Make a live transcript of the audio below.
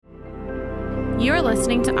You are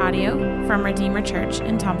listening to audio from Redeemer Church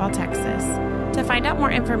in Tomball, Texas. To find out more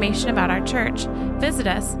information about our church, visit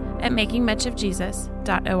us at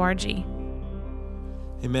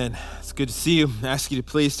makingmuchofjesus.org. Amen. It's good to see you. I ask you to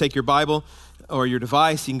please take your Bible or your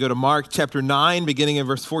device. You can go to Mark chapter 9, beginning in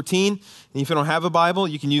verse 14. And if you don't have a Bible,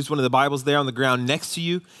 you can use one of the Bibles there on the ground next to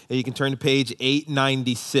you, and you can turn to page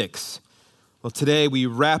 896. Well, today we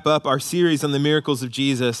wrap up our series on the miracles of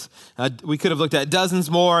Jesus. We could have looked at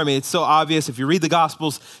dozens more. I mean, it's so obvious. If you read the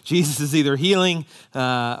Gospels, Jesus is either healing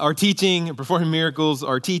or teaching, performing miracles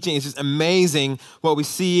or teaching. It's just amazing what we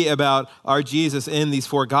see about our Jesus in these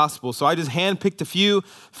four Gospels. So I just handpicked a few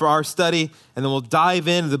for our study, and then we'll dive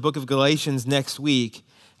into the book of Galatians next week.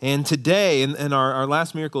 And today, in our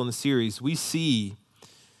last miracle in the series, we see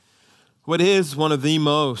what is one of the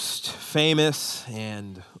most famous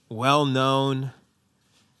and well-known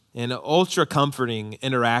and ultra-comforting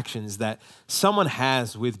interactions that someone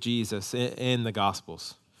has with Jesus in the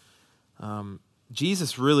Gospels.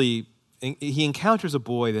 Jesus really, he encounters a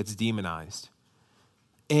boy that's demonized,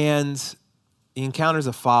 and he encounters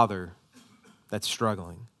a father that's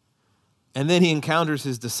struggling, and then he encounters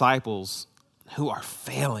his disciples who are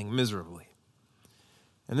failing miserably.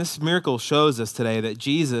 And this miracle shows us today that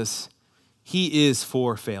Jesus, he is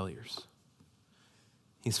for failures.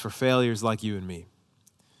 He's for failures like you and me.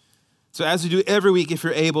 So as we do every week, if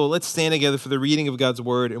you're able, let's stand together for the reading of God's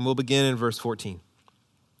word, and we'll begin in verse 14.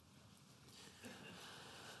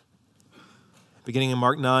 Beginning in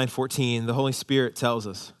Mark 9:14, the Holy Spirit tells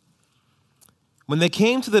us, "When they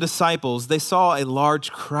came to the disciples, they saw a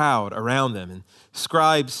large crowd around them and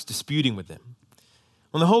scribes disputing with them.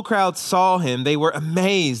 When the whole crowd saw him, they were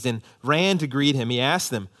amazed and ran to greet him. He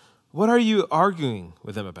asked them, 'What are you arguing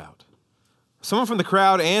with them about?' Someone from the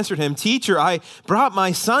crowd answered him, 'Teacher, I brought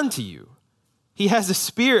my son to you. He has a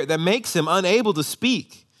spirit that makes him unable to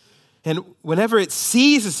speak. And whenever it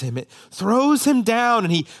seizes him, it throws him down,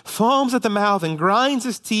 and he foams at the mouth and grinds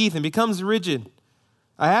his teeth and becomes rigid.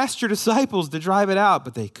 I asked your disciples to drive it out,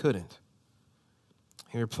 but they couldn't.'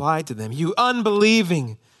 He replied to them, 'You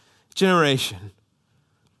unbelieving generation,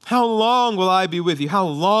 how long will I be with you? How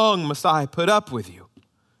long must I put up with you?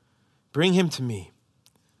 Bring him to me.'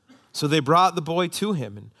 So they brought the boy to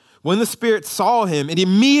him, and when the spirit saw him, it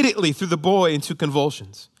immediately threw the boy into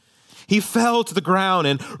convulsions. He fell to the ground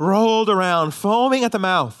and rolled around, foaming at the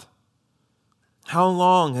mouth. 'How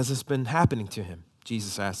long has this been happening to him?'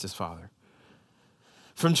 Jesus asked his father.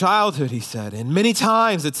 'From childhood,' he said, 'and many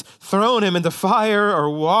times it's thrown him into fire or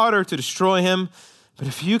water to destroy him. But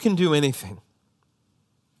if you can do anything,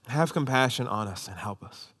 have compassion on us and help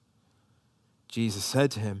us.' Jesus said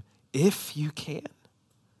to him, 'If you can,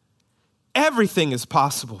 everything is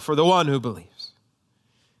possible for the one who believes.'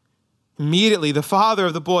 Immediately, the father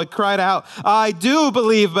of the boy cried out, 'I do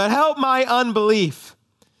believe, but help my unbelief.'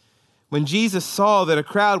 When Jesus saw that a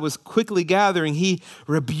crowd was quickly gathering, he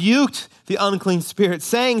rebuked the unclean spirit,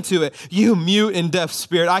 saying to it, 'You mute and deaf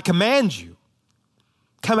spirit, I command you,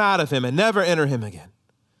 come out of him and never enter him again.'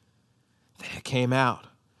 Then it came out,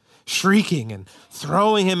 shrieking and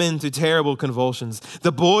throwing him into terrible convulsions.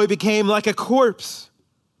 The boy became like a corpse,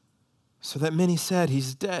 so that many said,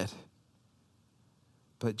 'He's dead.'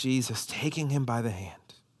 But Jesus, taking him by the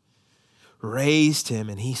hand, raised him,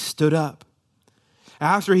 and he stood up.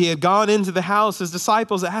 After he had gone into the house, his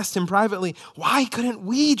disciples asked him privately, 'Why couldn't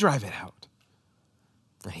we drive it out?'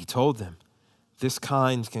 And he told them, 'This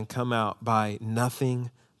kind can come out by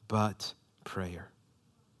nothing but prayer.'"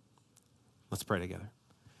 Let's pray together.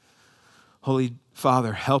 Holy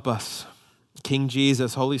Father, help us. King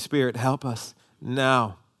Jesus, Holy Spirit, help us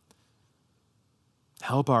now.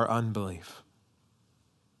 Help our unbelief.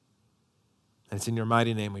 And it's in your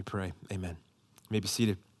mighty name we pray. Amen. You may be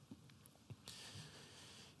seated.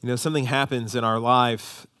 You know, something happens in our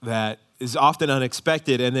life that is often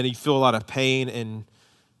unexpected, and then you feel a lot of pain and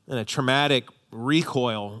a traumatic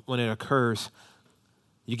recoil when it occurs.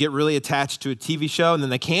 You get really attached to a TV show, and then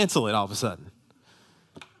they cancel it all of a sudden.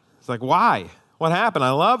 It's like, why? What happened? I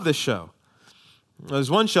love this show. There's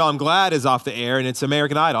one show I'm glad is off the air, and it's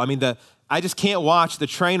American Idol. I mean, I just can't watch the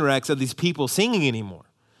train wrecks of these people singing anymore.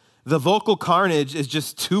 The vocal carnage is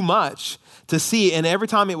just too much to see. And every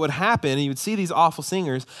time it would happen and you would see these awful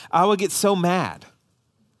singers, I would get so mad.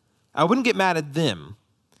 I wouldn't get mad at them,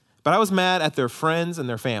 but I was mad at their friends and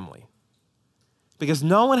their family because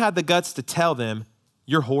no one had the guts to tell them,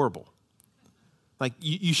 "You're horrible. Like,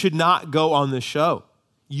 you should not go on this show.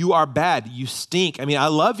 You are bad. You stink. I mean, I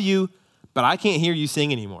love you, but I can't hear you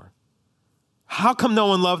sing anymore." How come no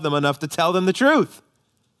one loved them enough to tell them the truth?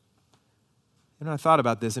 And I thought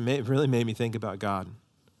about this, and it really made me think about God.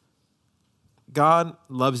 God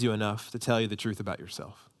loves you enough to tell you the truth about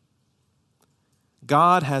yourself.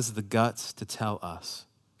 God has the guts to tell us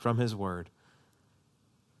from his word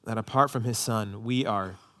that apart from his son, we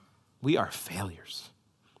are failures.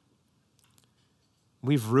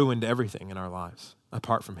 We've ruined everything in our lives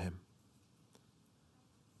apart from him.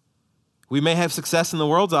 We may have success in the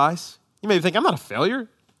world's eyes. You may think, I'm not a failure.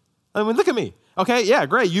 I mean, look at me. Okay, yeah,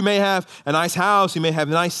 great. You may have a nice house. You may have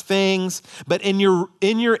nice things. But in your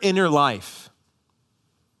inner life,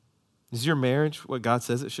 is your marriage what God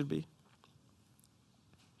says it should be?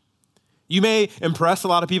 You may impress a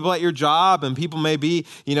lot of people at your job, and people may be,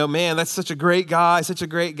 man, that's such a great guy, such a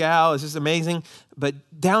great gal. It's just amazing. But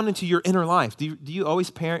down into your inner life, do you always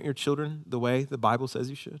parent your children the way the Bible says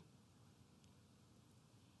you should?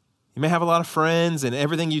 You may have a lot of friends, and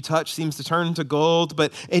everything you touch seems to turn to gold,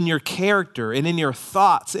 but in your character and in your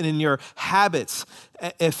thoughts and in your habits,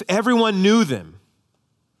 if everyone knew them,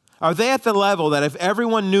 are they at the level that if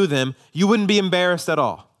everyone knew them, you wouldn't be embarrassed at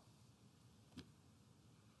all?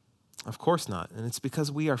 Of course not. And it's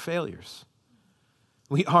because we are failures.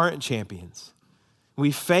 We aren't champions.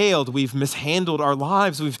 We failed. We've mishandled our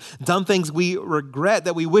lives. We've done things we regret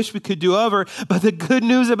that we wish we could do over. But the good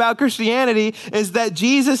news about Christianity is that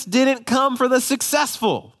Jesus didn't come for the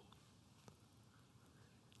successful.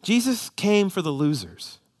 Jesus came for the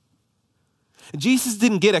losers. Jesus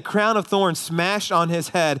didn't get a crown of thorns smashed on his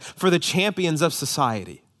head for the champions of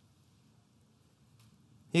society.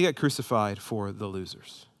 He got crucified for the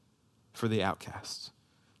losers, for the outcasts,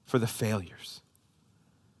 for the failures.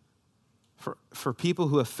 For people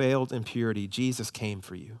who have failed in purity, Jesus came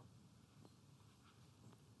for you.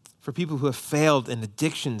 For people who have failed in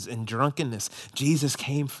addictions and drunkenness, Jesus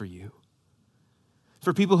came for you.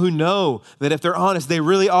 For people who know that if they're honest, they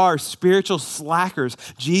really are spiritual slackers,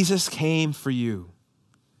 Jesus came for you.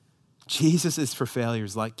 Jesus is for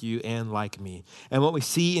failures like you and like me. And what we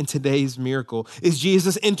see in today's miracle is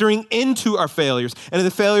Jesus entering into our failures and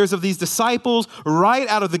the failures of these disciples right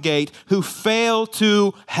out of the gate who fail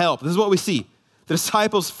to help. This is what we see. The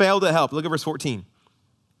disciples fail to help. Look at verse 14.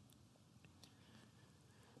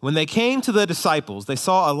 When they came to the disciples, they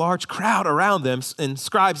saw a large crowd around them and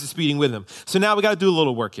scribes disputing with them. So now we got to do a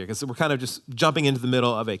little work here because we're kind of just jumping into the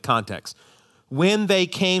middle of a context. When they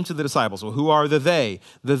came to the disciples, well, who are the they?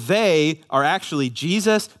 The they are actually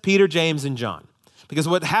Jesus, Peter, James, and John. Because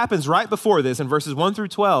what happens right before this in verses 1 through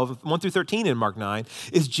 13 in Mark 9,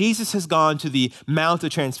 is Jesus has gone to the Mount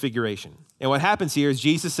of Transfiguration. And what happens here is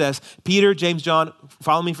Jesus says, Peter, James, John,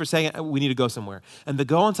 follow me for a second. We need to go somewhere. And they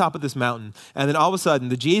go on top of this mountain. And then all of a sudden,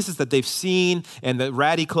 the Jesus that they've seen and the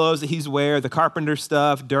ratty clothes that he's wearing, the carpenter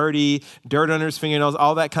stuff, dirty, dirt under his fingernails,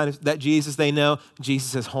 all that kind of, that Jesus they know, Jesus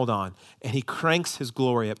says, hold on. And he cranks his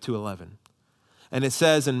glory up to 11. And it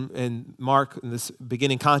says in Mark, in this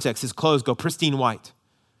beginning context, his clothes go pristine white.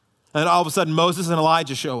 And all of a sudden, Moses and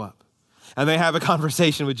Elijah show up. And they have a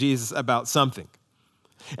conversation with Jesus about something.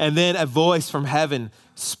 And then a voice from heaven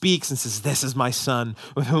speaks and says, this is my son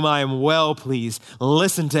with whom I am well pleased.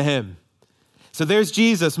 Listen to him. So there's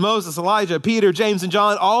Jesus, Moses, Elijah, Peter, James, and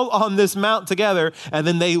John all on this mount together. And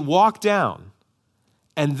then they walk down.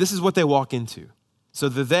 And this is what they walk into. So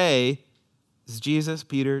the they is Jesus,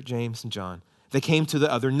 Peter, James, and John. They came to the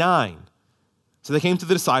other 9. So they came to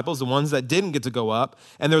the disciples, the ones that didn't get to go up,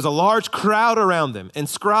 and there was a large crowd around them. And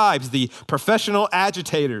scribes, the professional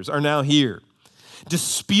agitators, are now here,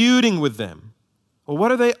 disputing with them. Well,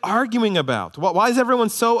 what are they arguing about? Why is everyone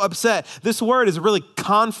so upset? This word is a really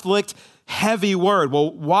conflict-heavy word.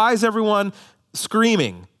 Well, why is everyone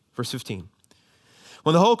screaming? Verse 15.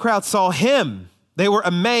 When the whole crowd saw him, they were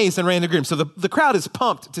amazed and ran to greet him. So the crowd is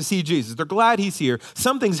pumped to see Jesus. They're glad he's here.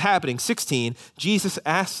 Something's happening. 16, Jesus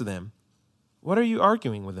asks them, what are you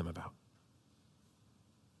arguing with them about?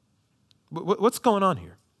 What's going on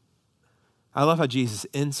here? I love how Jesus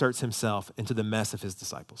inserts himself into the mess of his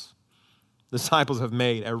disciples. The disciples have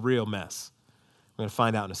made a real mess. We're going to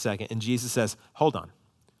find out in a second. And Jesus says, hold on.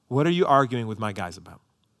 What are you arguing with my guys about?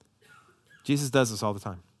 Jesus does this all the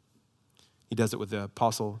time. He does it with the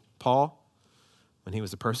apostle Paul when he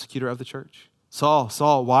was the persecutor of the church. Saul,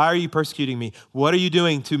 why are you persecuting me? What are you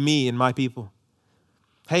doing to me and my people?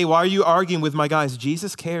 Hey, why are you arguing with my guys?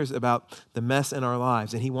 Jesus cares about the mess in our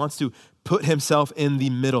lives, and he wants to put himself in the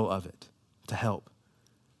middle of it to help.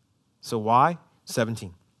 So why?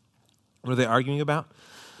 17. What are they arguing about?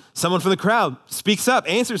 Someone from the crowd speaks up,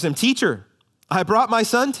 answers him, teacher, I brought my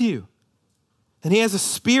son to you. And he has a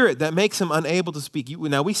spirit that makes him unable to speak.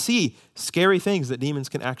 Now we see scary things that demons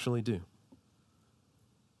can actually do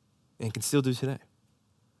and can still do today.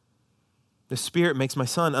 The spirit makes my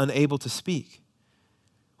son unable to speak.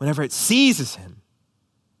 Whenever it seizes him,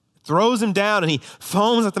 throws him down, and he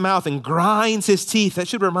foams at the mouth and grinds his teeth. That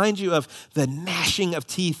should remind you of the gnashing of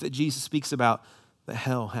teeth that Jesus speaks about that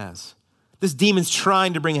hell has. This demon's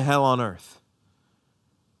trying to bring hell on earth.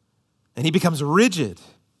 And he becomes rigid.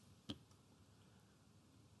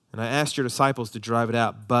 And I asked your disciples to drive it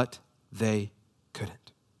out, but they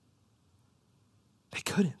couldn't. They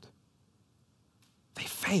couldn't. They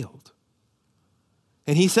failed.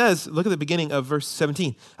 And he says, look at the beginning of verse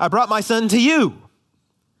 17. I brought my son to you,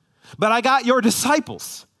 but I got your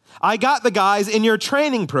disciples. I got the guys in your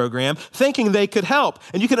training program thinking they could help.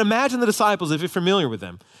 And you can imagine the disciples, if you're familiar with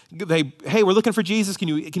them. Hey, we're looking for Jesus. Can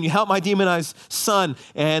you help my demonized son?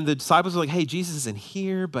 And the disciples are like, hey, Jesus isn't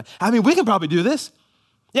here, but we can probably do this.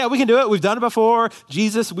 Yeah, we can do it. We've done it before.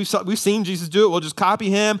 Jesus, we've seen Jesus do it. We'll just copy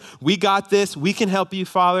him. We got this. We can help you,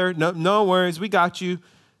 Father. No worries. We got you.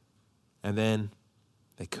 And then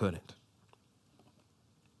they couldn't.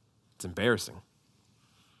 It's embarrassing.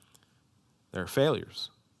 They're failures.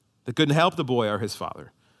 They couldn't help the boy or his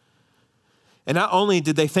father. And not only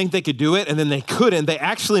did they think they could do it and then they couldn't, they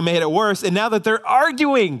actually made it worse. And now that they're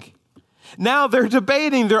arguing, now they're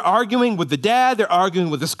debating, they're arguing with the dad, they're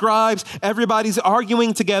arguing with the scribes, everybody's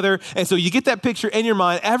arguing together. And so you get that picture in your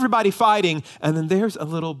mind, everybody fighting, and then there's a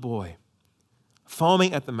little boy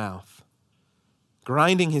foaming at the mouth,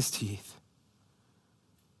 grinding his teeth.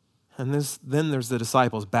 And then there's the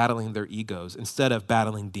disciples battling their egos instead of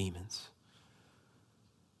battling demons,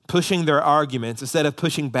 pushing their arguments instead of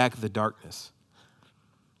pushing back the darkness.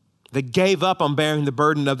 They gave up on bearing the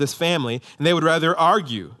burden of this family, and they would rather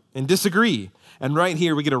argue and disagree. And right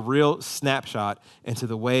here, we get a real snapshot into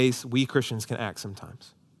the ways we Christians can act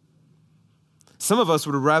sometimes. Some of us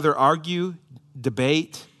would rather argue,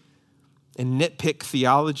 debate, and nitpick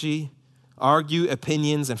theology, argue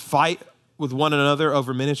opinions, and fight with one another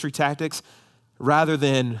over ministry tactics rather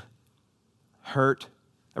than help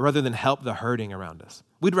the hurting around us.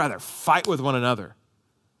 We'd rather fight with one another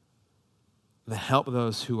than help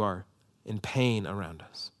those who are in pain around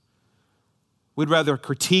us. We'd rather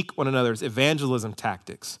critique one another's evangelism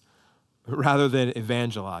tactics rather than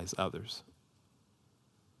evangelize others.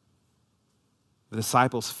 The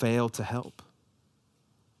disciples failed to help.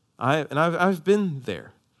 I've been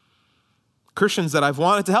there. Christians that I've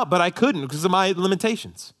wanted to help, but I couldn't because of my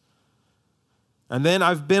limitations. And then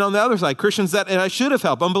I've been on the other side, Christians that I should have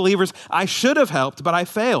helped, unbelievers I should have helped, but I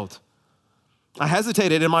failed. I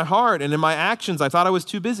hesitated in my heart and in my actions. I thought I was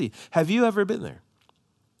too busy. Have you ever been there?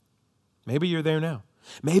 Maybe you're there now.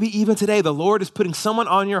 Maybe even today, the Lord is putting someone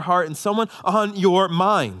on your heart and someone on your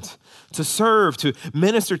mind to serve, to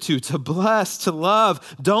minister to bless, to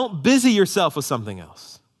love. Don't busy yourself with something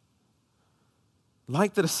else.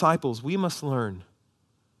 Like the disciples, we must learn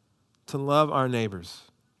to love our neighbors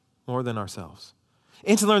more than ourselves.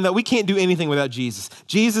 And to learn that we can't do anything without Jesus.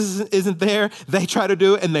 Jesus isn't there. They try to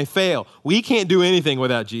do it and they fail. We can't do anything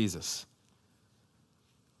without Jesus.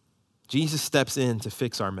 Jesus steps in to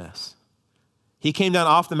fix our mess. He came down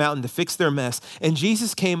off the mountain to fix their mess. And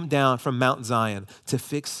Jesus came down from Mount Zion to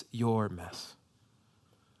fix your mess,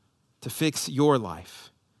 to fix your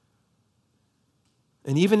life.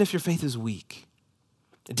 And even if your faith is weak,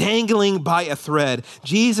 dangling by a thread,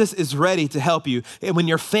 Jesus is ready to help you. And when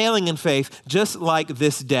you're failing in faith, just like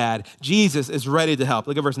this dad, Jesus is ready to help.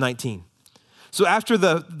 Look at verse 19. So after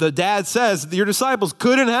the dad says, your disciples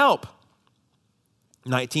couldn't help.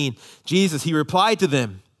 19, Jesus, he replied to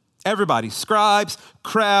them, everybody, scribes,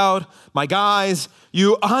 crowd, my guys,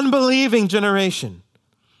 you unbelieving generation.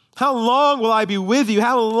 How long will I be with you?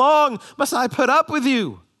 How long must I put up with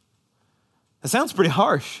you? That sounds pretty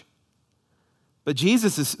harsh. But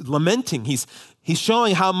Jesus is lamenting. He's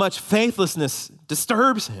showing how much faithlessness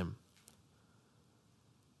disturbs him.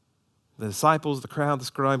 The disciples, the crowd, the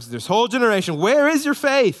scribes, this whole generation, where is your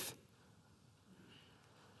faith?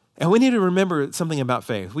 And we need to remember something about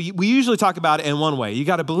faith. We usually talk about it in one way. You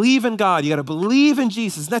got to believe in God. You got to believe in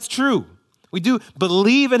Jesus. And that's true. We do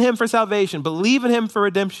believe in him for salvation, believe in him for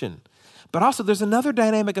redemption. But also there's another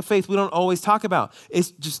dynamic of faith we don't always talk about. It's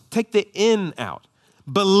just take the in out.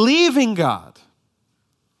 Believing God.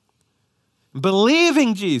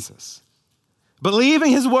 Believing Jesus,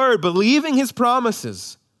 believing his word, believing his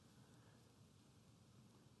promises.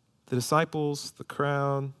 The disciples, the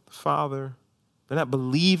crowd, the Father, they're not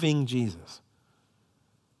believing Jesus.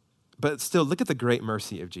 But still, look at the great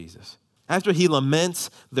mercy of Jesus. After he laments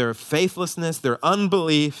their faithlessness, their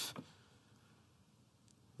unbelief,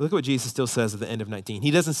 look at what Jesus still says at the end of 19.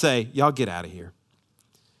 He doesn't say, y'all get out of here.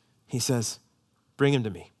 He says, bring him to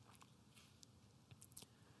me.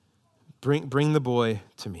 Bring the boy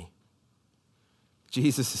to me.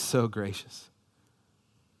 Jesus is so gracious.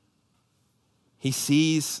 He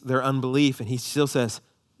sees their unbelief and he still says,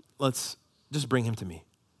 let's just bring him to me.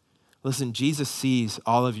 Listen, Jesus sees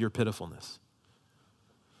all of your pitifulness.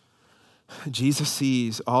 Jesus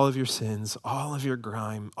sees all of your sins, all of your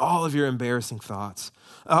grime, all of your embarrassing thoughts,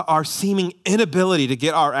 our seeming inability to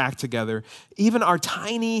get our act together, even our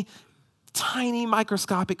tiny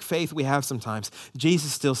microscopic faith we have sometimes.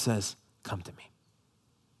 Jesus still says, come to me.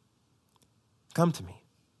 Come to me.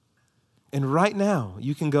 And right now,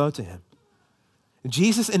 you can go to him.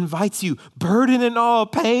 Jesus invites you, burden and all,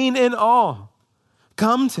 pain and all.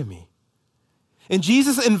 Come to me. And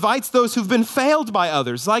Jesus invites those who've been failed by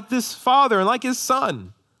others, like this father and like his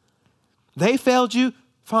son. They failed you,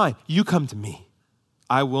 fine. You come to me.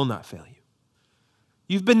 I will not fail you.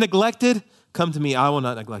 You've been neglected, come to me. I will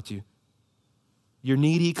not neglect you. You're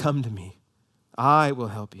needy, come to me. I will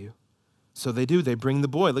help you. So they do. They bring the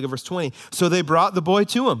boy. Look at verse 20. So they brought the boy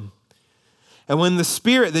to him. And when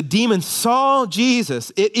the demon saw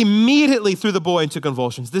Jesus, it immediately threw the boy into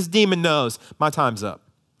convulsions. This demon knows, my time's up.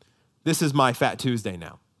 This is my Fat Tuesday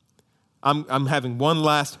now. I'm having one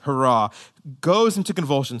last hurrah. Goes into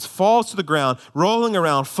convulsions, falls to the ground, rolling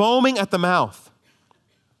around, foaming at the mouth.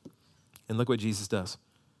 And look what Jesus does.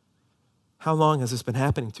 How long has this been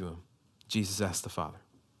happening to him? Jesus asked the Father.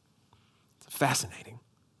 It's fascinating.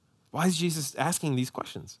 Why is Jesus asking these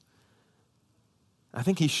questions? I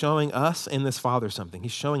think he's showing us and this Father something.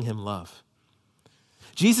 He's showing him love.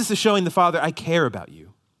 Jesus is showing the Father, I care about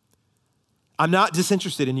you. I'm not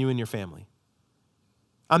disinterested in you and your family.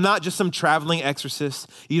 I'm not just some traveling exorcist.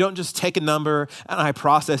 You don't just take a number and I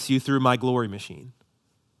process you through my glory machine.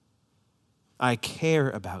 I care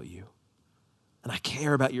about you and I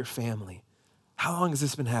care about your family. How long has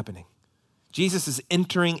this been happening? Jesus is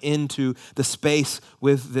entering into the space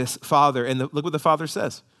with this father. And look what the Father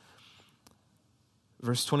says.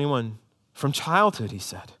 Verse 21, from childhood, he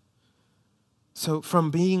said. So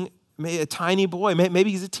from being a tiny boy,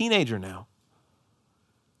 maybe he's a teenager now.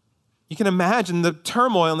 You can imagine the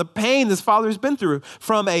turmoil and the pain this father has been through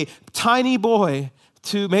from a tiny boy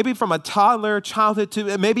to maybe from a toddler, childhood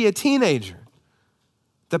to maybe a teenager.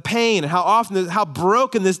 The pain, how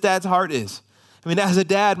broken this dad's heart is. I mean, as a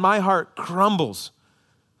dad, my heart crumbles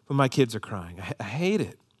when my kids are crying. I hate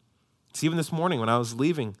it. It's even this morning when I was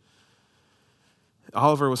leaving,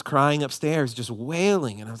 Oliver was crying upstairs, just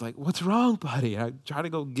wailing. And I was like, what's wrong, buddy? I tried to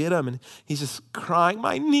go get him, and he's just crying,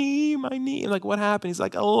 my knee. I'm like, what happened? He's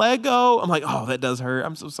like, a Lego. I'm like, oh, that does hurt.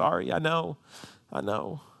 I'm so sorry. I know.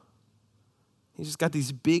 He's just got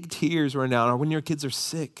these big tears running down. Or when your kids are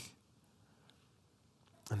sick,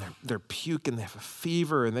 and they're puking, they have a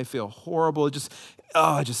fever, and they feel horrible. It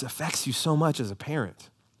just affects you so much as a parent.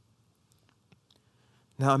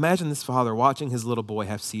 Now imagine this father watching his little boy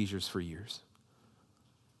have seizures for years.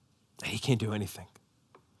 He can't do anything.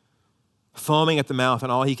 Foaming at the mouth,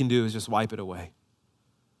 and all he can do is just wipe it away.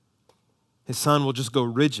 His son will just go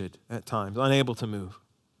rigid at times, unable to move.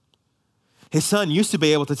 His son used to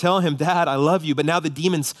be able to tell him, Dad, I love you, but now the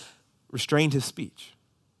demons restrained his speech.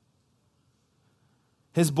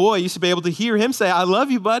 His boy used to be able to hear him say, I love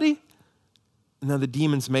you, buddy. And now the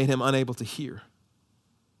demons made him unable to hear.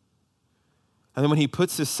 And then when he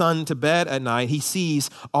puts his son to bed at night, he sees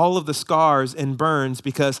all of the scars and burns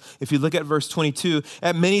because if you look at verse 22,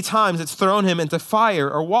 at many times it's thrown him into fire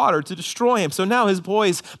or water to destroy him. So now his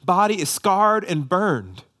boy's body is scarred and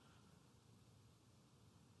burned.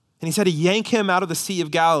 And he said to yank him out of the Sea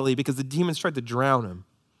of Galilee because the demons tried to drown him.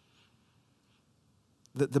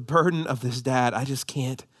 The burden of this dad, I just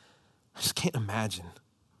can't imagine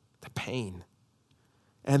the pain.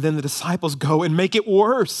 And then the disciples go and make it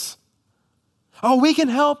worse. Oh, we can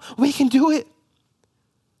help. We can do it.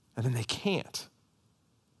 And then they can't.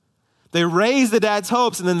 They raise the dad's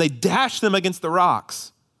hopes and then they dash them against the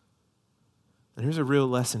rocks. And here's a real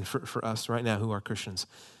lesson for us right now who are Christians.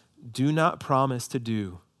 Do not promise to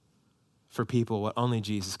do for people what only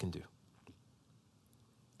Jesus can do.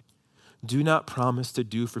 Do not promise to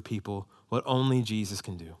do for people what only Jesus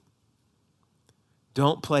can do.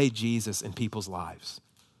 Don't play Jesus in people's lives.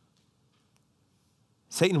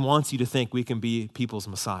 Satan wants you to think we can be people's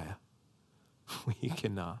Messiah. We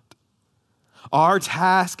cannot. Our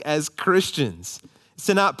task as Christians is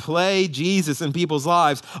to not play Jesus in people's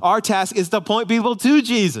lives. Our task is to point people to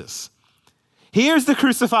Jesus. Here's the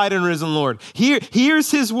crucified and risen Lord. Here's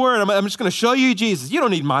his word. I'm just going to show you Jesus. You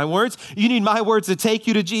don't need my words. You need my words to take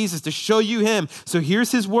you to Jesus, to show you him. So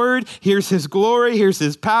here's his word. Here's his glory. Here's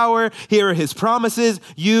his power. Here are his promises.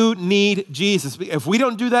 You need Jesus. If we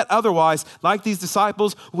don't do that otherwise, like these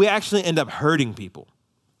disciples, we actually end up hurting people.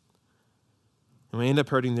 And we end up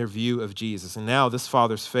hurting their view of Jesus. And now this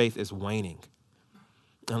father's faith is waning.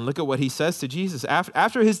 And look at what he says to Jesus.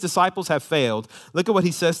 After his disciples have failed, look at what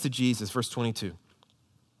he says to Jesus, verse 22.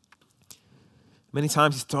 Many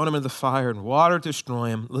times he's thrown him into the fire and water to destroy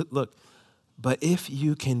him. Look, but if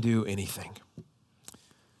you can do anything,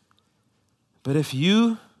 but if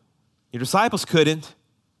your disciples couldn't,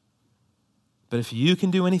 but if you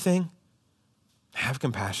can do anything, have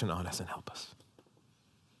compassion on us and help us.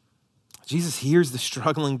 Jesus hears the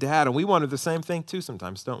struggling dad, and we wonder the same thing too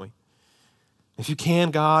sometimes, don't we? If you can,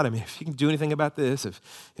 God, if you can do anything about this,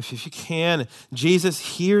 if you can, Jesus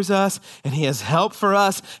hears us and he has help for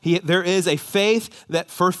us. There is a faith that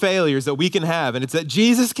for failures that we can have, and it's that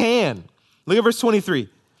Jesus can. Look at verse 23.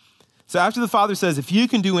 So after the Father says, if you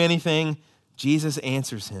can do anything, Jesus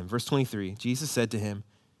answers him. Verse 23, Jesus said to him,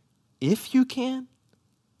 if you can,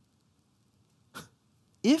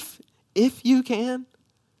 if you can,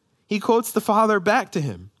 he quotes the Father back to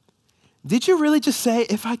him. Did you really just say,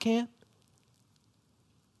 if I can?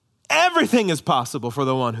 Everything is possible for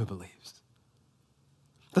the one who believes.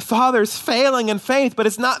 The Father is failing in faith, but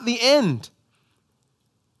it's not the end.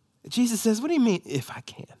 Jesus says, what do you mean, if I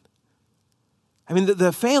can? I mean,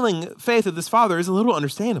 the failing faith of this Father is a little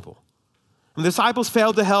understandable. When the disciples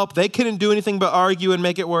failed to help, they couldn't do anything but argue and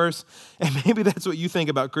make it worse. And maybe that's what you think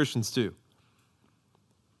about Christians too.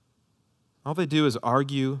 All they do is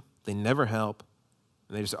argue, they never help,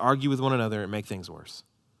 and they just argue with one another and make things worse.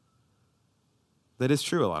 That is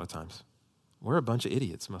true a lot of times. We're a bunch of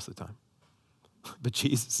idiots most of the time. But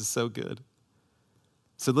Jesus is so good.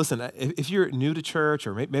 So listen, if you're new to church,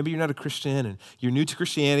 or maybe you're not a Christian and you're new to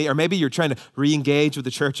Christianity, or maybe you're trying to re-engage with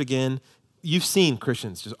the church again, you've seen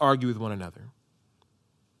Christians just argue with one another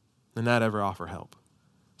and not ever offer help.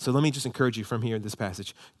 So let me just encourage you from here in this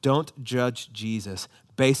passage. Don't judge Jesus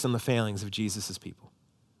based on the failings of Jesus' people.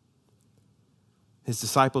 His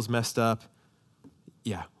disciples messed up.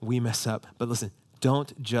 Yeah, we mess up. But listen,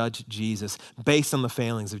 don't judge Jesus based on the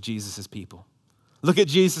failings of Jesus' people. Look at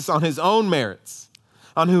Jesus on his own merits,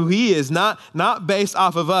 on who he is, not based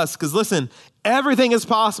off of us. Because listen, everything is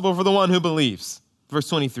possible for the one who believes. Verse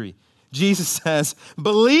 23, Jesus says,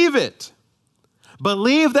 believe it.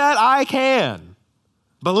 Believe that I can.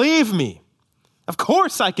 Believe me. Of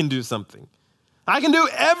course I can do something. I can do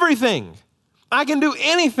everything. I can do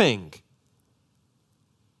anything.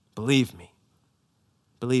 Believe me.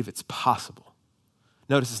 Believe it's possible.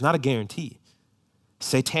 Notice it's not a guarantee.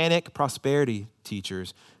 Satanic prosperity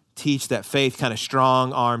teachers teach that faith kind of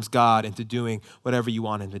strong arms God into doing whatever you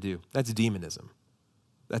want him to do. That's demonism.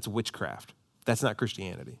 That's witchcraft. That's not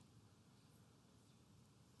Christianity.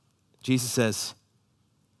 Jesus says,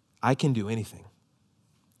 I can do anything.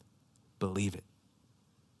 Believe it.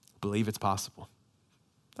 Believe it's possible.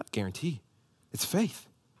 Not a guarantee. It's faith.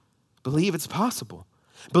 Believe it's possible.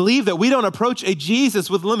 Believe that we don't approach a Jesus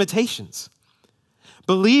with limitations.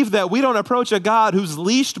 Believe that we don't approach a God who's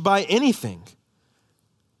leashed by anything.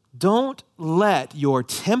 Don't let your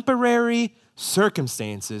temporary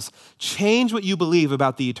circumstances change what you believe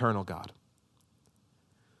about the eternal God.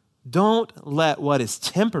 Don't let what is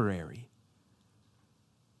temporary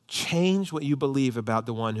change what you believe about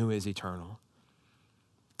the one who is eternal.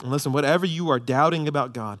 And listen, whatever you are doubting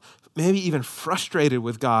about God, maybe even frustrated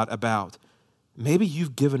with God about, maybe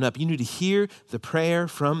you've given up. You need to hear the prayer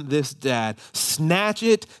from this dad. Snatch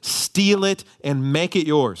it, steal it, and make it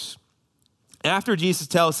yours. After Jesus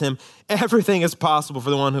tells him everything is possible for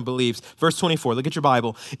the one who believes. Verse 24, look at your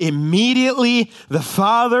Bible. Immediately the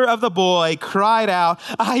father of the boy cried out,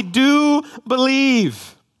 I do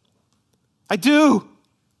believe. I do.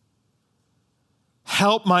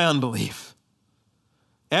 Help my unbelief.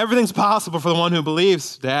 Everything's possible for the one who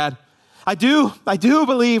believes, Dad. I do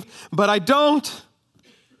believe, but I don't.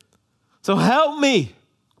 So help me.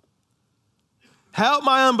 Help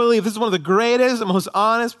my unbelief. This is one of the greatest and most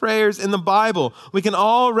honest prayers in the Bible. We can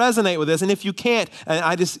all resonate with this. And if you can't,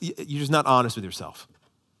 you're just not honest with yourself.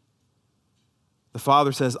 The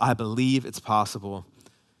Father says, I believe it's possible,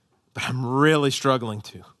 but I'm really struggling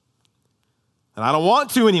to. And I don't want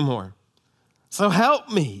to anymore. So help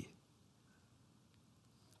me.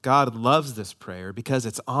 God loves this prayer because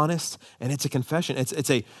it's honest and it's a confession. It's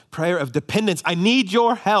a prayer of dependence. I need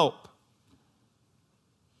your help.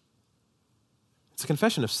 It's a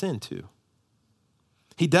confession of sin too.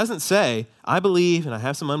 He doesn't say, I believe and I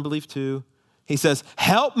have some unbelief too. He says,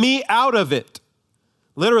 help me out of it.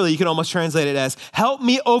 Literally, you can almost translate it as, help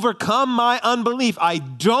me overcome my unbelief. I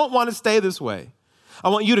don't want to stay this way. I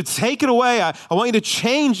want you to take it away. I want you to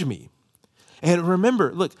change me. And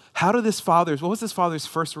remember, look, what was this father's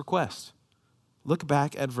first request? Look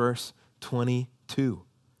back at verse 22.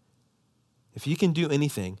 If you can do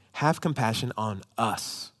anything, have compassion on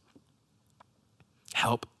us.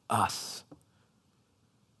 help us.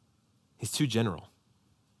 He's too general.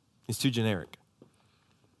 He's too generic.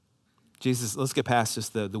 Jesus, let's get past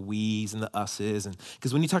just the we's and the us's.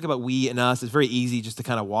 Because when you talk about we and us, it's very easy just to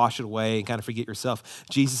kind of wash it away and kind of forget yourself.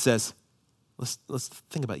 Jesus says, let's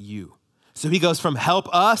think about you. So he goes from help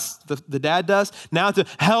us, the dad does, now to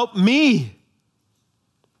help me.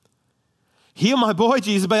 Heal my boy,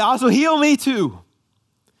 Jesus, but also heal me too.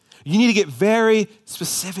 You need to get very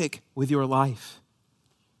specific with your life.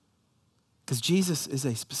 Because Jesus is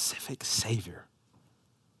a specific Savior.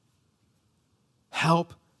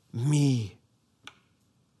 Help me.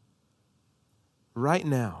 Right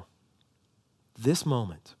now, this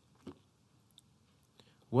moment,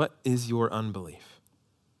 what is your unbelief?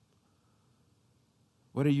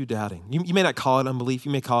 What are you doubting? You may not call it unbelief.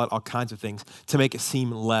 You may call it all kinds of things to make it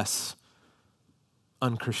seem less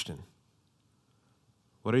unchristian.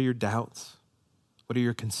 What are your doubts? What are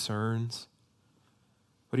your concerns?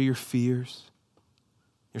 What are your fears?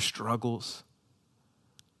 Your struggles?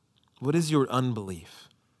 What is your unbelief?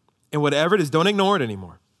 And whatever it is, don't ignore it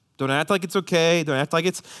anymore. Don't act like it's okay. Don't act like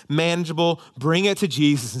it's manageable. Bring it to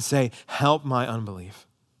Jesus and say, help my unbelief.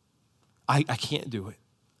 I can't do it.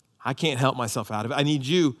 I can't help myself out of it. I need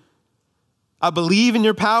you. I believe in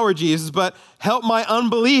your power, Jesus, but help my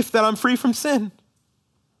unbelief that I'm free from sin.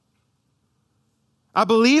 I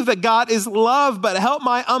believe that God is love, but help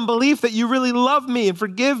my unbelief that you really love me and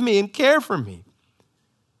forgive me and care for me.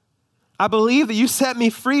 I believe that you set me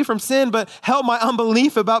free from sin, but help my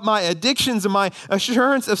unbelief about my addictions and my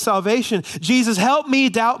assurance of salvation. Jesus, help me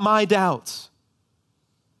doubt my doubts.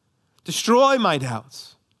 Destroy my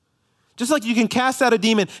doubts. Just like you can cast out a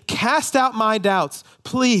demon, cast out my doubts.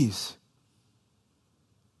 Please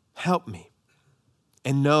help me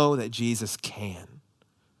and know that Jesus can.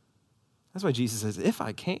 That's why Jesus says, if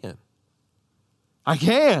I can, I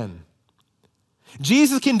can.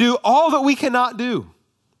 Jesus can do all that we cannot do.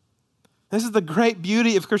 This is the great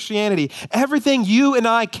beauty of Christianity. Everything you and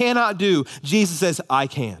I cannot do, Jesus says, I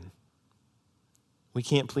can. We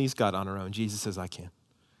can't please God on our own. Jesus says, I can.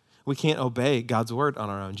 We can't obey God's word on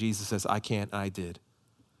our own. Jesus says, I can, and I did.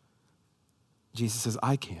 Jesus says,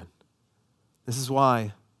 I can. This is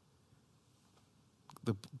why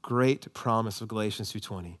the great promise of Galatians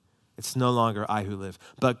 2:20, it's no longer I who live,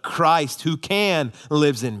 but Christ who can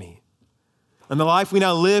lives in me. And the life we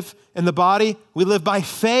now live in the body, we live by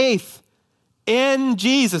faith in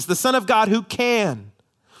Jesus, the Son of God who can,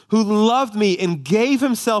 who loved me and gave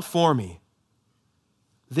himself for me.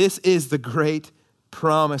 This is the great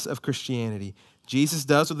promise of Christianity. Jesus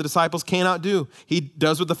does what the disciples cannot do. He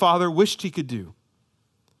does what the Father wished he could do.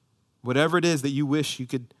 Whatever it is that you wish you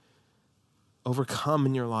could overcome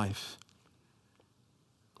in your life,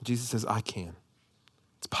 Jesus says, I can.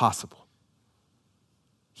 It's possible.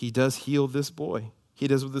 He does heal this boy. He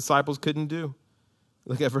does what the disciples couldn't do.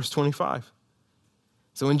 Look at verse 25.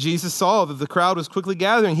 So when Jesus saw that the crowd was quickly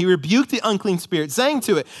gathering, he rebuked the unclean spirit, saying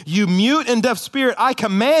to it, you mute and deaf spirit, I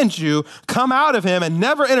command you, come out of him and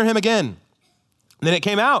never enter him again. And then it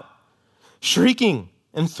came out, shrieking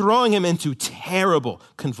and throwing him into terrible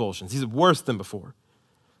convulsions. These are worse than before.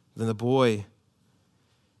 Then the boy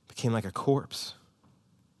became like a corpse.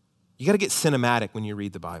 You got to get cinematic when you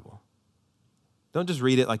read the Bible. Don't just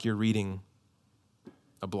read it like you're reading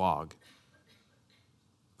a blog,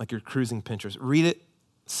 like you're cruising Pinterest. Read it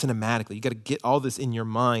cinematically. You got to get all this in your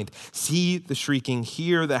mind. See the shrieking,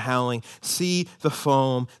 hear the howling, see the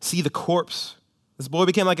foam, see the corpse. This boy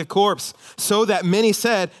became like a corpse, so that many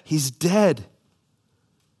said, he's dead.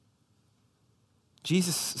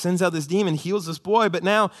 Jesus sends out this demon, heals this boy, but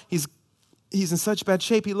now he's in such bad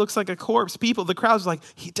shape, he looks like a corpse. The crowd's like,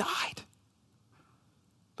 he died.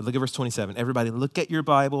 But look at verse 27. Everybody look at your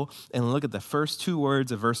Bible and look at the first two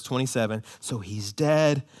words of verse 27. So he's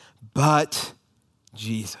dead, but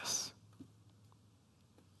Jesus.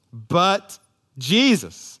 But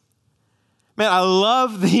Jesus. Man, I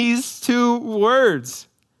love these two words.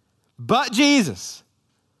 But Jesus.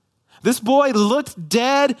 This boy looked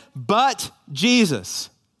dead, but Jesus.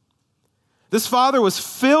 This father was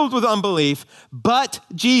filled with unbelief, but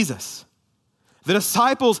Jesus. The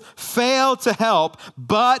disciples failed to help,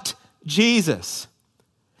 but Jesus.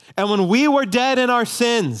 And when we were dead in our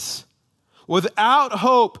sins, without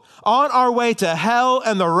hope, on our way to hell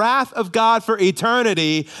and the wrath of God for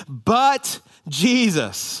eternity, but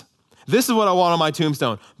Jesus. This is what I want on my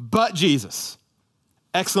tombstone, but Jesus.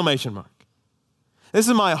 Exclamation mark. This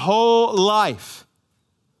is my whole life,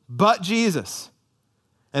 but Jesus.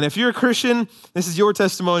 And if you're a Christian, this is your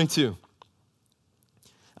testimony too.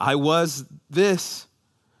 I was this,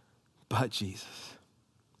 but Jesus.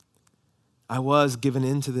 I was given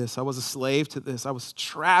into this. I was a slave to this. I was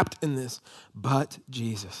trapped in this. But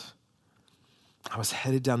Jesus, I was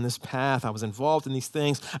headed down this path. I was involved in these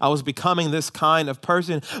things. I was becoming this kind of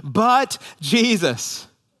person. But Jesus,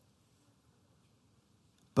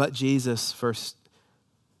 verse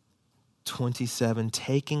 27,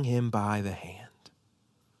 taking him by the hand.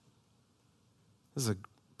 This is a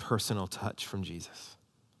personal touch from Jesus.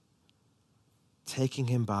 Taking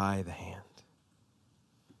him by the hand.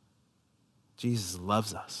 Jesus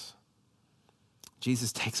loves us.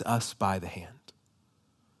 Jesus takes us by the hand,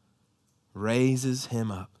 raises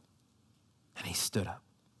him up, and he stood up.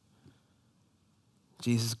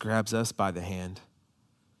 Jesus grabs us by the hand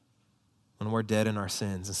when we're dead in our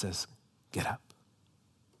sins and says, get up,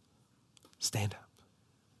 stand up.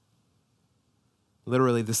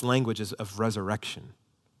 Literally, this language is of resurrection.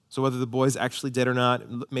 So whether the boy's actually dead or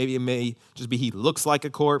not, maybe it may just be he looks like a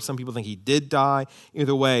corpse. Some people think he did die.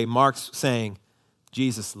 Either way, Mark's saying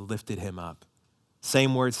Jesus lifted him up.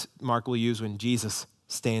 Same words Mark will use when Jesus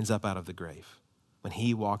stands up out of the grave, when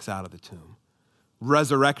he walks out of the tomb.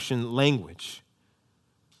 Resurrection language.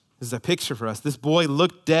 This is a picture for us. This boy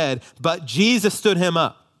looked dead, but Jesus stood him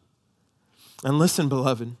up. And listen,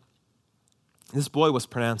 beloved, this boy was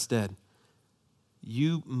pronounced dead.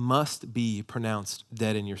 You must be pronounced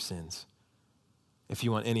dead in your sins if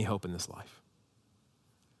you want any hope in this life.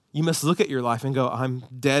 You must look at your life and go, I'm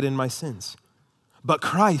dead in my sins. But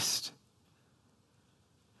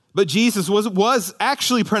Jesus was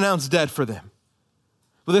actually pronounced dead for them.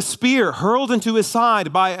 With a spear hurled into his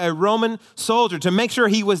side by a Roman soldier to make sure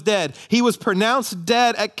he was dead. He was pronounced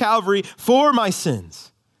dead at Calvary for my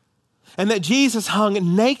sins. And that Jesus hung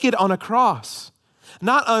naked on a cross.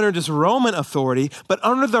 Not under just Roman authority, but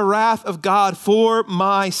under the wrath of God for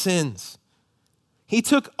my sins. He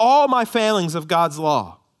took all my failings of God's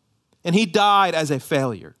law, and he died as a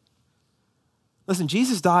failure. Listen,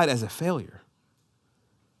 Jesus died as a failure.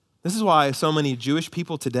 This is why so many Jewish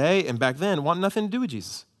people today and back then want nothing to do with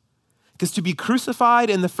Jesus. Because to be crucified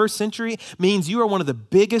in the first century means you are one of the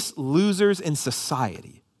biggest losers in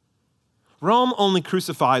society. Rome only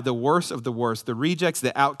crucified the worst of the worst, the rejects,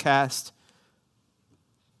 the outcasts,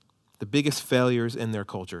 the biggest failures in their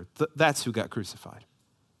culture. That's who got crucified.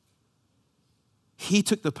 He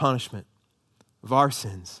took the punishment of our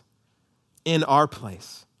sins in our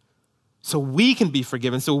place so we can be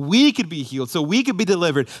forgiven, so we could be healed, so we could be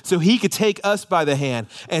delivered, so he could take us by the hand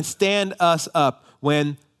and stand us up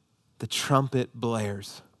when the trumpet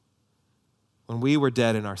blares. When we were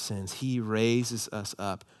dead in our sins, he raises us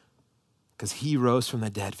up because he rose from the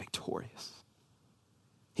dead victorious.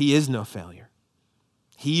 He is no failure.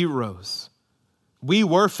 He rose. We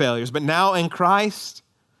were failures, but now in Christ,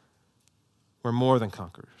 we're more than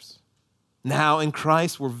conquerors. Now in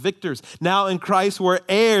Christ, we're victors. Now in Christ, we're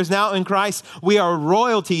heirs. Now in Christ, we are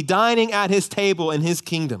royalty, dining at his table in his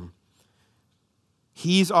kingdom.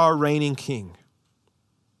 He's our reigning king.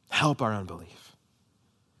 Help our unbelief.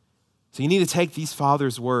 So you need to take these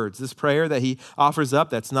Father's words, this prayer that he offers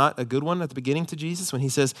up, that's not a good one at the beginning to Jesus, when he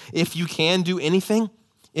says, if you can do anything,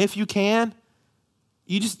 if you can,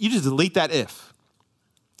 you just delete that if.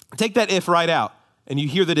 Take that if right out, and you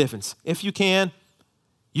hear the difference. If you can,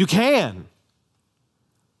 you can.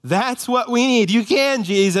 That's what we need. You can,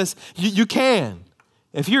 Jesus. You can.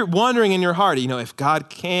 If you're wondering in your heart, if God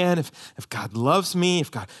can, if God loves me,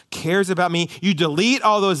 if God cares about me, you delete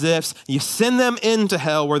all those ifs, you send them into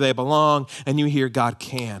hell where they belong, and you hear God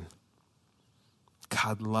can.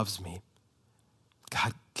 God loves me.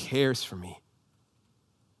 God cares for me.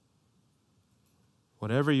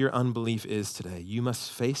 Whatever your unbelief is today, you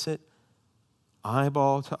must face it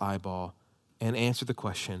eyeball to eyeball and answer the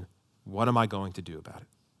question, what am I going to do about it?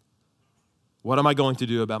 What am I going to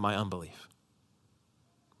do about my unbelief?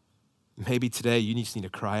 Maybe today you just need to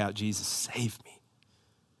cry out, Jesus, save me.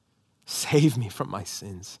 Save me from my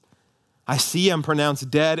sins. I see I'm pronounced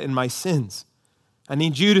dead in my sins. I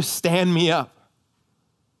need you to stand me up.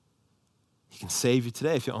 He can save you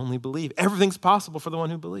today if you only believe. Everything's possible for the one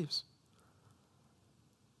who believes.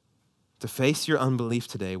 To face your unbelief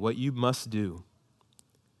today, what you must do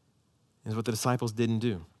is what the disciples didn't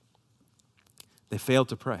do. They failed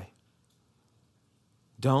to pray.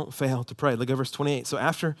 Don't fail to pray. Look at verse 28. So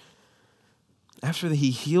after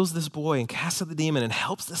he heals this boy and casts out the demon and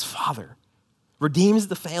helps this father, redeems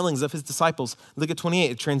the failings of his disciples. Look at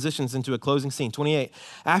 28. It transitions into a closing scene. 28.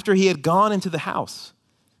 After he had gone into the house,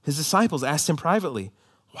 his disciples asked him privately,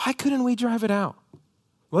 why couldn't we drive it out?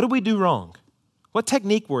 What did we do wrong? What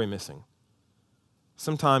technique were we missing?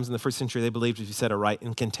 Sometimes in the first century, they believed if you said a right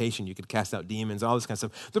incantation, you could cast out demons, all this kind of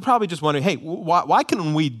stuff. They're probably just wondering, hey, why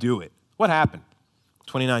couldn't we do it? What happened?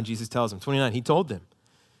 29, Jesus tells him. 29, he told them,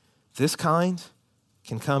 this kind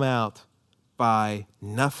can come out by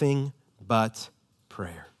nothing but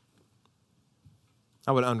prayer.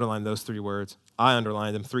 I would underline those 3 words. I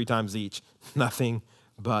underlined them 3 times each. Nothing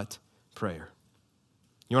but prayer.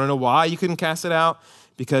 You want to know why you couldn't cast it out?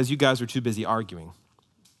 Because you guys were too busy arguing.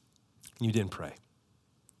 You didn't pray.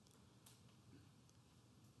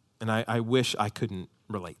 And I wish I couldn't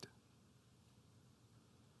relate.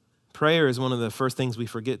 Prayer is one of the first things we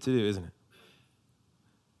forget to do, isn't it?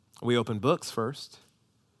 We open books first.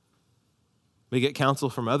 We get counsel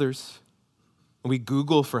from others. We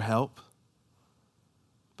Google for help.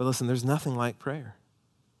 But listen, there's nothing like prayer.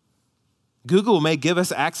 Google may give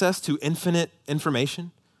us access to infinite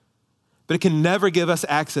information, but it can never give us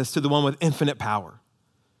access to the one with infinite power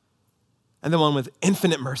and the one with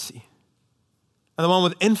infinite mercy and the one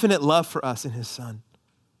with infinite love for us in his Son.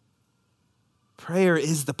 Prayer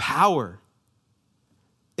is the power.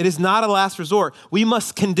 It is not a last resort. We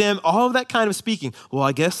must condemn all of that kind of speaking. Well,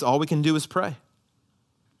 I guess all we can do is pray.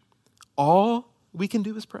 All we can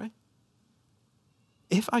do is pray.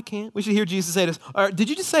 If I can, we should hear Jesus say this. Did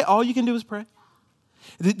you just say all you can do is pray?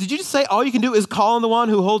 Did you just say all you can do is call on the one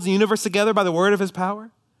who holds the universe together by the word of his power?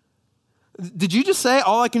 Did you just say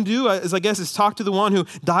all I can do is talk to the one who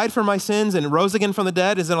died for my sins and rose again from the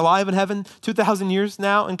dead, is alive in heaven 2,000 years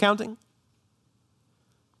now and counting?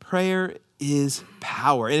 Prayer is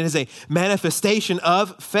power. It is a manifestation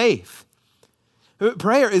of faith.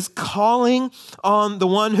 Prayer is calling on the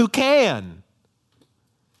one who can.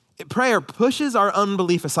 Prayer pushes our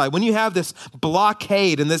unbelief aside. When you have this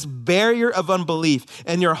blockade and this barrier of unbelief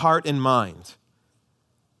in your heart and mind,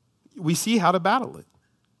 we see how to battle it.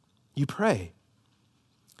 You pray.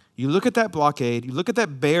 You look at that blockade, you look at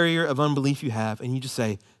that barrier of unbelief you have, and you just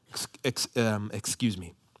say, excuse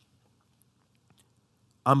me.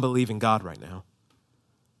 I'm believing God right now.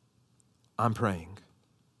 I'm praying.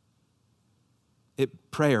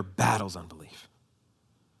 Prayer battles unbelief.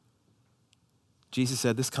 Jesus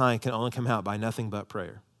said this kind can only come out by nothing but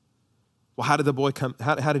prayer. Well, how did the boy come?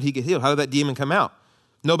 How did he get healed? How did that demon come out?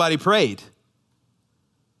 Nobody prayed.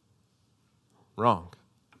 Wrong.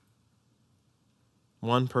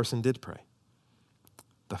 One person did pray.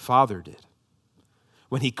 The Father did.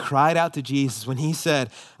 When he cried out to Jesus, when he said,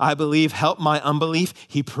 I believe, help my unbelief,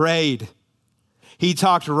 he prayed. He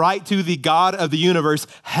talked right to the God of the universe,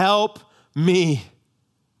 help me.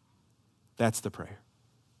 That's the prayer.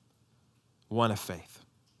 One of faith.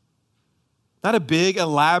 Not a big,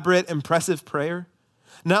 elaborate, impressive prayer.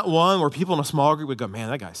 Not one where people in a small group would go, man,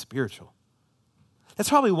 that guy's spiritual. That's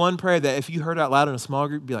probably one prayer that if you heard out loud in a small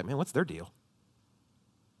group, you'd be like, man, what's their deal?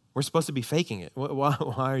 We're supposed to be faking it. Why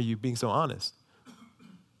are you being so honest?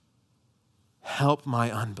 Help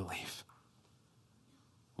my unbelief.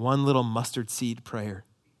 One little mustard seed prayer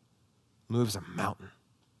moves a mountain.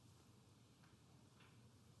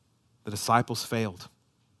 The disciples failed.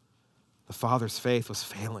 The Father's faith was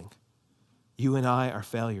failing. You and I are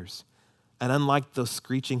failures. And unlike those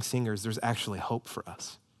screeching singers, there's actually hope for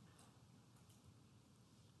us.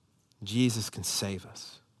 Jesus can save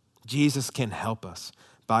us. Jesus can help us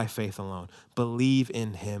by faith alone. Believe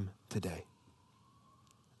in him today.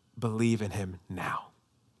 Believe in him now.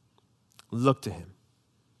 Look to him.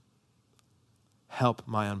 Help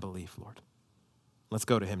my unbelief, Lord. Let's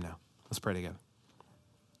go to him now. Let's pray together.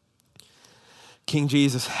 King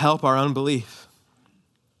Jesus, help our unbelief.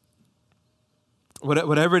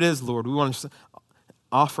 Whatever it is, Lord, we want to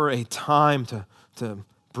offer a time to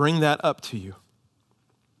bring that up to you.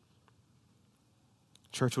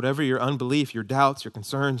 Church, whatever your unbelief, your doubts, your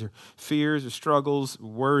concerns, your fears, your struggles,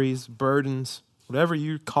 worries, burdens, whatever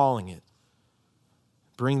you're calling it,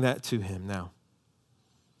 bring that to him now.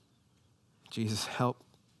 Jesus, help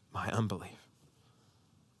my unbelief.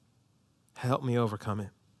 Help me overcome it.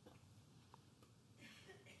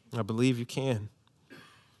 I believe you can.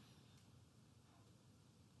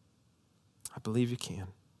 I believe you can.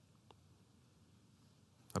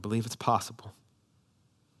 I believe it's possible.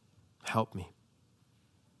 Help me.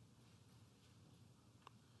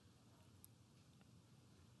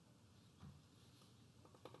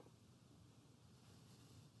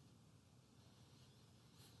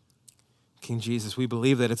 King Jesus, we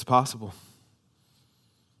believe that it's possible.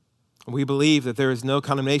 We believe that there is no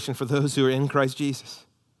condemnation for those who are in Christ Jesus.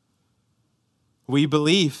 We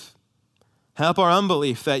believe, help our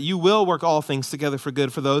unbelief, that you will work all things together for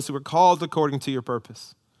good for those who are called according to your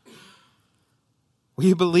purpose.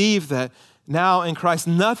 We believe that now in Christ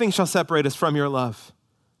nothing shall separate us from your love,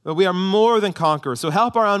 but we are more than conquerors. So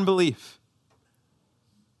help our unbelief.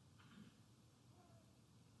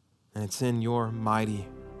 And it's in your mighty,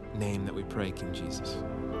 name that we pray, King Jesus.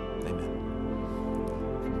 Amen.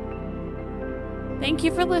 Thank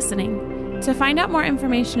you for listening. To find out more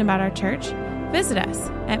information about our church, visit us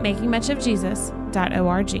at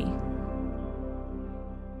makingmuchofjesus.org.